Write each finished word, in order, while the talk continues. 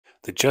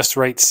The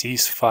Justrite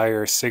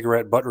Ceasefire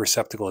cigarette butt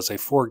receptacle is a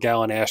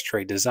 4-gallon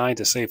ashtray designed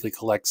to safely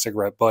collect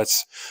cigarette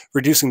butts,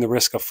 reducing the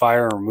risk of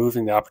fire and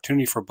removing the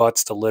opportunity for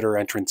butts to litter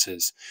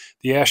entrances.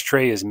 The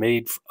ashtray is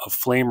made of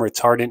flame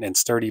retardant and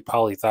sturdy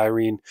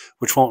polythyrene,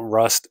 which won't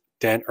rust,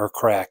 dent, or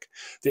crack.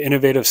 The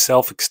innovative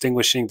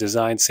self-extinguishing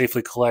design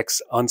safely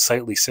collects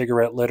unsightly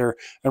cigarette litter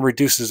and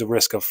reduces the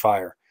risk of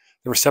fire.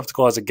 The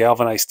receptacle has a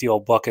galvanized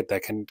steel bucket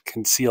that can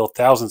conceal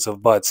thousands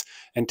of butts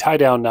and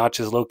tie-down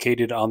notches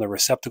located on the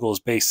receptacle's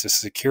base to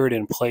secure it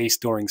in place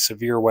during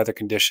severe weather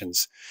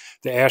conditions.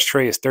 The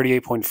ashtray is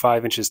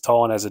 38.5 inches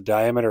tall and has a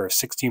diameter of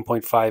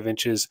 16.5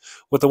 inches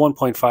with a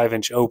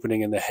 1.5-inch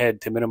opening in the head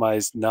to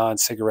minimize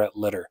non-cigarette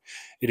litter.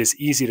 It is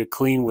easy to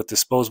clean with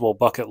disposable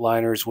bucket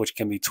liners which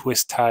can be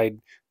twist-tied,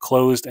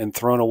 closed, and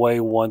thrown away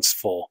once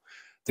full.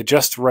 The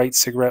just right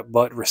cigarette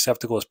butt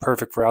receptacle is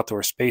perfect for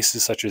outdoor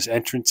spaces such as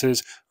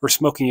entrances or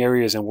smoking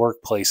areas in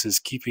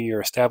workplaces, keeping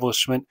your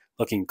establishment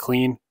looking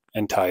clean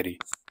and tidy.